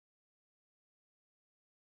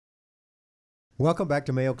Welcome back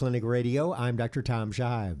to Mayo Clinic Radio. I'm Dr. Tom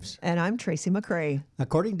Shives. And I'm Tracy McCrae.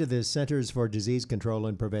 According to the Centers for Disease Control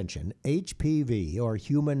and Prevention, HPV, or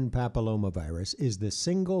human papillomavirus, is the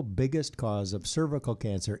single biggest cause of cervical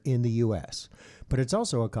cancer in the U.S., but it's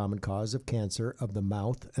also a common cause of cancer of the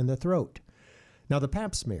mouth and the throat. Now, the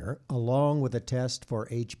Pap smear, along with a test for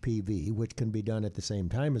HPV, which can be done at the same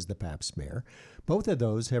time as the Pap smear, both of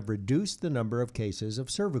those have reduced the number of cases of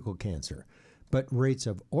cervical cancer. But rates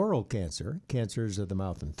of oral cancer, cancers of the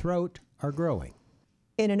mouth and throat, are growing.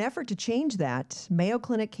 In an effort to change that, Mayo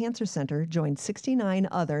Clinic Cancer Center joined 69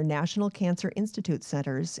 other National Cancer Institute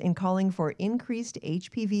centers in calling for increased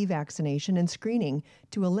HPV vaccination and screening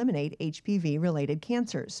to eliminate HPV-related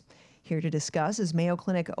cancers. Here to discuss is Mayo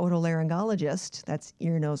Clinic otolaryngologist, that's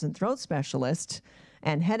ear, nose, and throat specialist,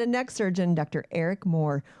 and head and neck surgeon, Dr. Eric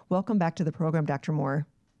Moore. Welcome back to the program, Dr. Moore.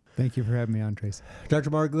 Thank you for having me on, Tracy. Dr.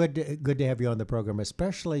 Moore, good to have you on the program,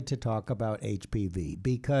 especially to talk about HPV,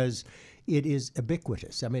 because it is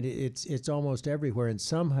ubiquitous. I mean, it's almost everywhere, and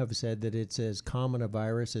some have said that it's as common a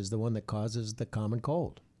virus as the one that causes the common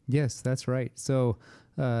cold. Yes, that's right. So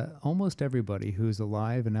almost everybody who's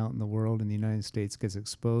alive and out in the world in the United States gets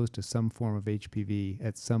exposed to some form of HPV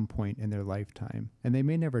at some point in their lifetime. And they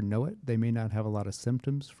may never know it. They may not have a lot of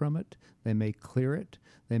symptoms from it. They may clear it.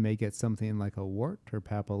 They may get something like a wart or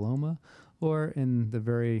papilloma, or in the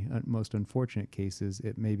very most unfortunate cases,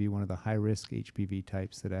 it may be one of the high-risk HPV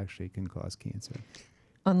types that actually can cause cancer.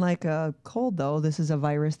 Unlike a cold, though, this is a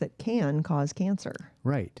virus that can cause cancer.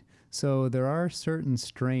 Right. So there are certain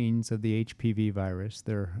strains of the HPV virus.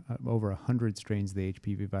 There are over 100 strains of the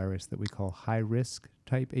HPV virus that we call high-risk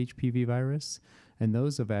type HPV virus, and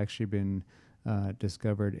those have actually been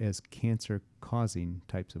discovered as cancer-causing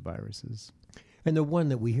types of viruses. And the one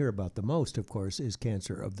that we hear about the most, of course, is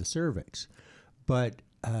cancer of the cervix. But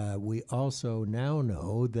we also now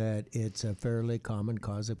know that it's a fairly common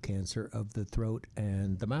cause of cancer of the throat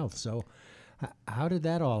and the mouth. So how did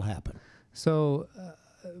that all happen? So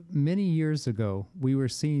many years ago, we were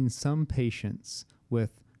seeing some patients with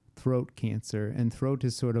throat cancer, and throat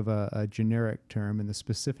is sort of a generic term, and the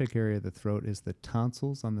specific area of the throat is the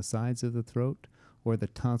tonsils on the sides of the throat or the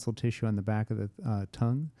tonsil tissue on the back of the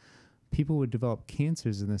tongue. People would develop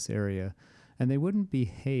cancers in this area, and they wouldn't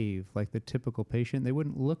behave like the typical patient. They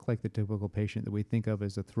wouldn't look like the typical patient that we think of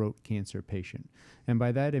as a throat cancer patient. And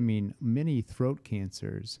by that I mean many throat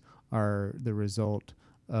cancers are the result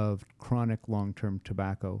of chronic long-term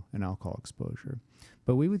tobacco and alcohol exposure.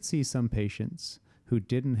 But we would see some patients who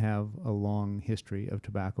didn't have a long history of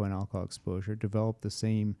tobacco and alcohol exposure develop the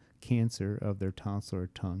same cancer of their tonsil or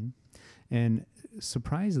tongue. And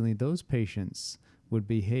surprisingly, those patients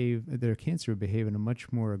their cancer would behave in a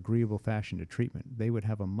much more agreeable fashion to treatment. They would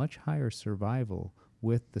have a much higher survival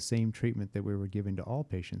with the same treatment that we were giving to all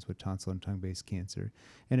patients with tonsil and tongue-based cancer.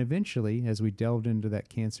 And eventually, as we delved into that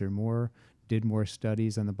cancer more, did more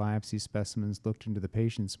studies on the biopsy specimens, looked into the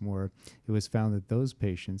patients more, it was found that those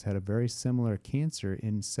patients had a very similar cancer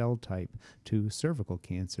in cell type to cervical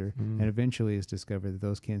cancer, and eventually it's discovered that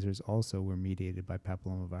those cancers also were mediated by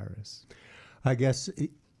papillomavirus. I guess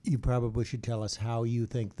you probably should tell us how you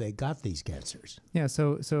think they got these cancers. Yeah,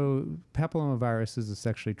 so papillomavirus is a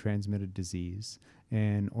sexually transmitted disease,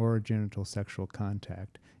 and orogenital sexual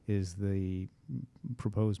contact is the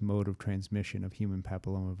proposed mode of transmission of human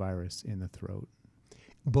papillomavirus in the throat.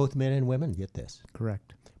 Both men and women get this?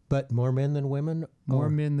 Correct. But more men than women? More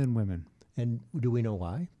men than women. And do we know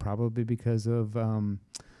why? Probably because of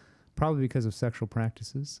sexual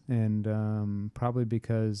practices, and probably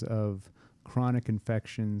because of chronic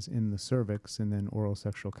infections in the cervix, and then oral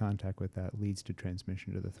sexual contact with that leads to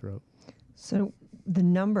transmission to the throat. So the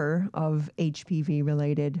number of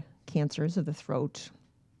HPV-related cancers of the throat,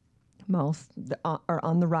 mouth are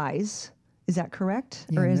on the rise. Is that correct?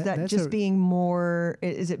 Yeah, or is that just being more,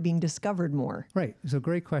 is it being discovered more? Right. So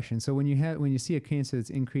great question. So when you see a cancer that's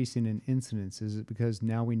increasing in incidence, is it because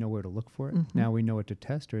now we know where to look for it? Mm-hmm. Now we know what to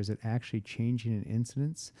test, or is it actually changing in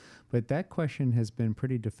incidence? But that question has been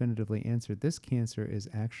pretty definitively answered. This cancer is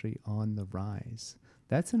actually on the rise.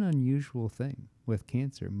 That's an unusual thing with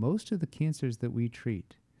cancer. Most of the cancers that we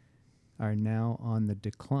treat are now on the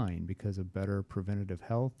decline because of better preventative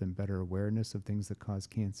health and better awareness of things that cause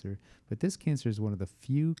cancer. But this cancer is one of the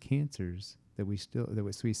few cancers that we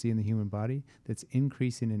see in the human body that's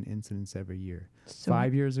increasing in incidence every year. So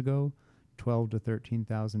 5 years ago, 12 to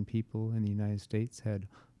 13,000 people in the United States had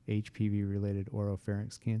HPV-related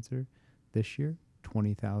oropharynx cancer. This year,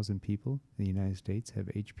 20,000 people in the United States have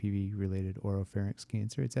HPV-related oropharynx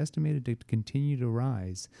cancer. It's estimated to continue to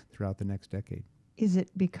rise throughout the next decade. Is it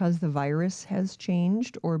because the virus has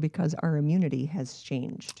changed or because our immunity has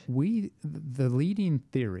changed? The leading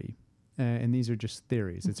theory, and these are just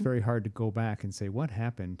theories, it's very hard to go back and say what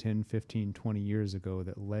happened 10, 15, 20 years ago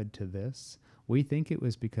that led to this. We think it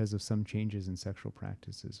was because of some changes in sexual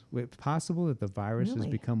practices. It's possible that the virus has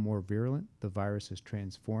become more virulent, the virus has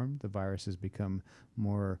transformed, the virus has become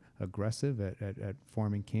more aggressive at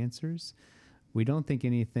forming cancers. We don't think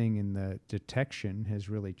anything in the detection has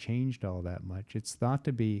really changed all that much. It's thought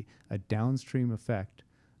to be a downstream effect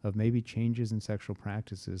of maybe changes in sexual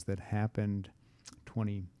practices that happened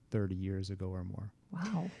 20, 30 years ago or more.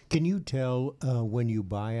 Wow. Can you tell when you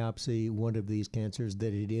biopsy one of these cancers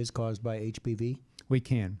that it is caused by HPV? We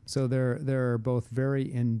can. So there are both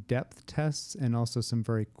very in-depth tests and also some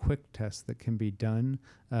very quick tests that can be done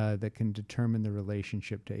that can determine the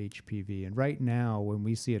relationship to HPV. And right now, when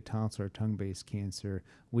we see a tonsil or tongue-based cancer,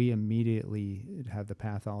 we immediately have the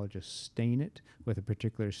pathologist stain it with a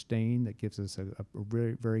particular stain that gives us a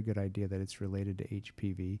very, very good idea that it's related to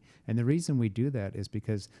HPV. And the reason we do that is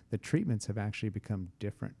because the treatments have actually become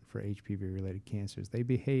different for HPV-related cancers. They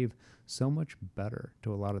behave so much better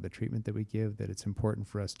to a lot of the treatment that we give that it's important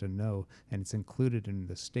for us to know, and it's included in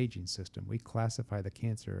the staging system. We classify the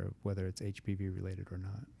cancer whether it's HPV-related or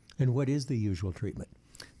not. And what is the usual treatment?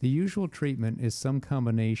 The usual treatment is some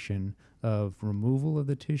combination of removal of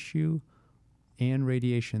the tissue and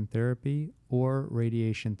radiation therapy, or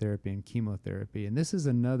radiation therapy and chemotherapy. And this is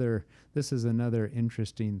another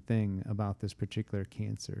interesting thing about this particular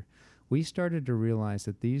cancer. We started to realize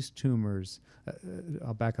that these tumors,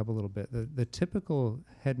 I'll back up a little bit, the typical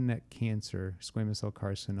head and neck cancer, squamous cell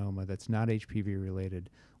carcinoma that's not HPV related,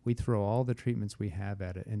 we throw all the treatments we have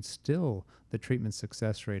at it, and still the treatment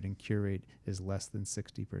success rate and cure rate is less than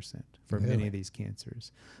 60% for many of these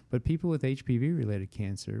cancers. But people with HPV-related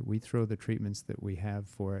cancer, we throw the treatments that we have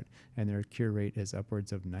for it, and their cure rate is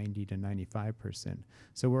upwards of 90 to 95%.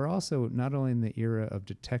 So we're also not only in the era of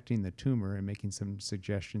detecting the tumor and making some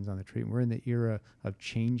suggestions on the treatment, we're in the era of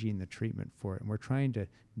changing the treatment for it, and we're trying to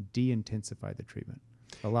de-intensify the treatment.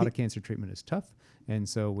 A lot of cancer treatment is tough, and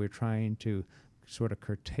so we're trying to sort of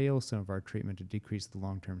curtail some of our treatment to decrease the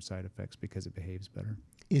long-term side effects because it behaves better.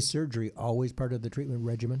 Is surgery always part of the treatment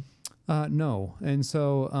regimen? No. And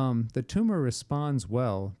so the tumor responds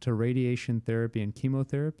well to radiation therapy and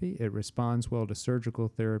chemotherapy. It responds well to surgical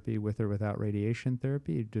therapy with or without radiation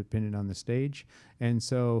therapy, depending on the stage. And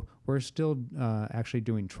so we're still actually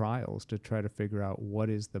doing trials to try to figure out what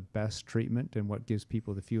is the best treatment and what gives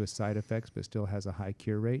people the fewest side effects but still has a high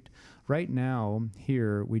cure rate. Right now,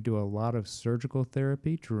 here, we do a lot of surgical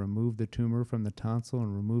therapy to remove the tumor from the tonsil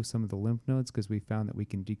and remove some of the lymph nodes, because we found that we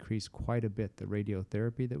can decrease quite a bit the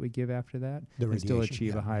radiotherapy that we give after that and still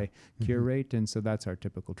achieve a high cure rate. And so that's our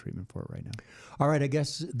typical treatment for it right now. All right, I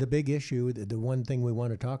guess the big issue, the one thing we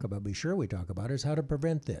want to talk about, be sure we talk about, is how to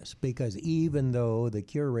prevent this. Because even though the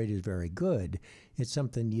cure rate is very good, it's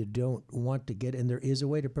something you don't want to get, and there is a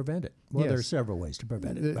way to prevent it. Well, there are several ways to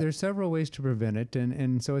prevent it. There are several ways to prevent it,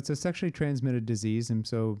 and so it's a sexually transmitted disease, and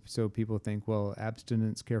so people think, well,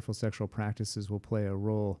 abstinence, careful sexual practices will play a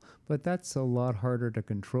role, but that's a lot harder to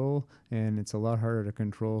control, and it's a lot harder to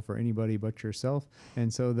control for anybody but yourself.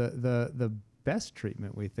 And so the best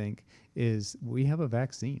treatment, we think, is we have a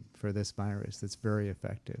vaccine for this virus that's very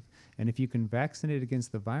effective. And if you can vaccinate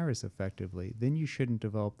against the virus effectively, then you shouldn't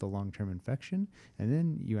develop the long-term infection, and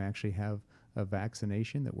then you actually have a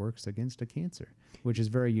vaccination that works against a cancer, which is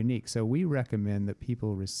very unique. So we recommend that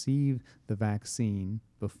people receive the vaccine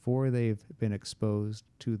before they've been exposed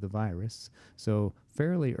to the virus, so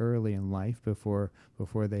fairly early in life, before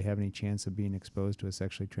they have any chance of being exposed to a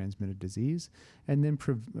sexually transmitted disease, and then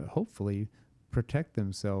hopefully protect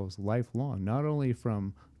themselves lifelong, not only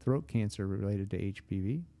from throat cancer related to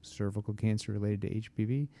HPV, cervical cancer related to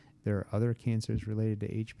HPV. There are other cancers related to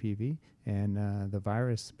HPV, and the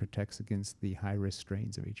virus protects against the high-risk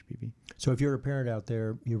strains of HPV. So if you're a parent out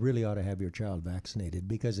there, you really ought to have your child vaccinated,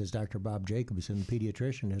 because as Dr. Bob Jacobson,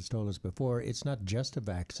 pediatrician, has told us before, it's not just a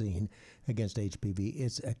vaccine against HPV,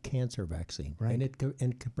 it's a cancer vaccine, right, and it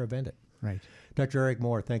can prevent it. Right. Dr. Eric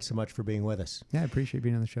Moore, thanks so much for being with us. Yeah, I appreciate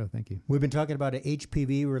being on the show. Thank you. We've been talking about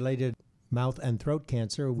HPV-related mouth and throat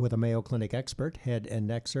cancer with a Mayo Clinic expert, head and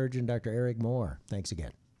neck surgeon, Dr. Eric Moore. Thanks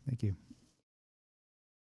again. Thank you.